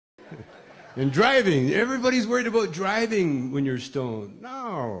And driving. Everybody's worried about driving when you're stoned.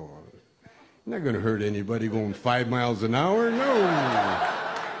 No. You're not going to hurt anybody going 5 miles an hour. No.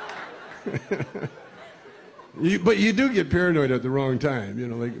 But you do get paranoid at the wrong time. You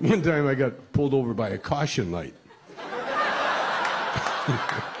know, like one time I got pulled over by a caution light.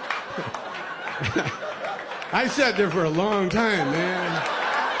 I sat there for a long time, man.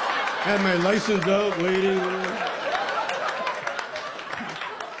 Had my license out, waiting.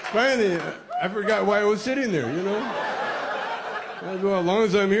 Finally, I forgot why I was sitting there, you know. Well, as long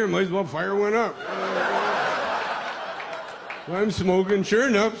as I'm here, might as well fire one up. I'm smoking. Sure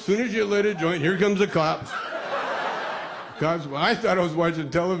enough, as soon as you lit a joint, here comes the cops. Cops. Well, I thought I was watching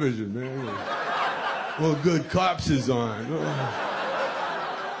television, man. Well, good, Cops is on. Oh.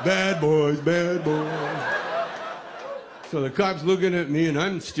 Bad boys, bad boys. So the cop's looking at me, and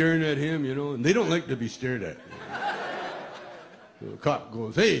I'm staring at him, you know, and they don't like to be stared at. So the cop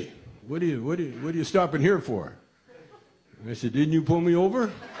goes, "Hey, what are you stopping here for?" And I said, "Didn't you pull me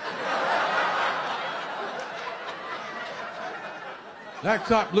over?" That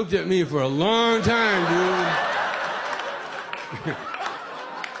cop looked at me for a long time, dude.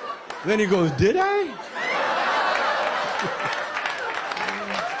 Then he goes, "Did I?"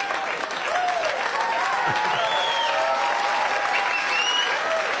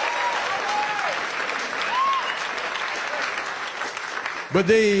 But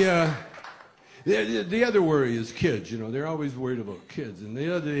the other worry is kids, you know. They're always worried about kids. And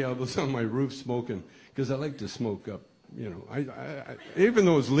the other day I was on my roof smoking, because I like to smoke up, you know. I even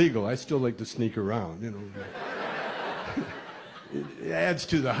though it's legal, I still like to sneak around, you know. It adds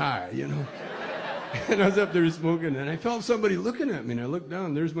to the high, you know. And I was up there smoking, and I felt somebody looking at me, and I looked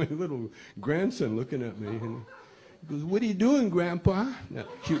down, there's my little grandson looking at me, and he goes, "What are you doing, Grandpa?" That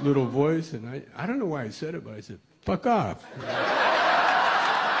cute little voice, and I don't know why I said it, but I said, "Fuck off."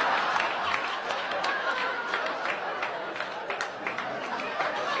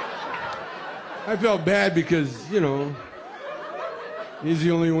 I felt bad because, you know, he's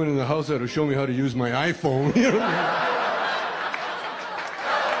the only one in the house that'll show me how to use my iPhone, you know.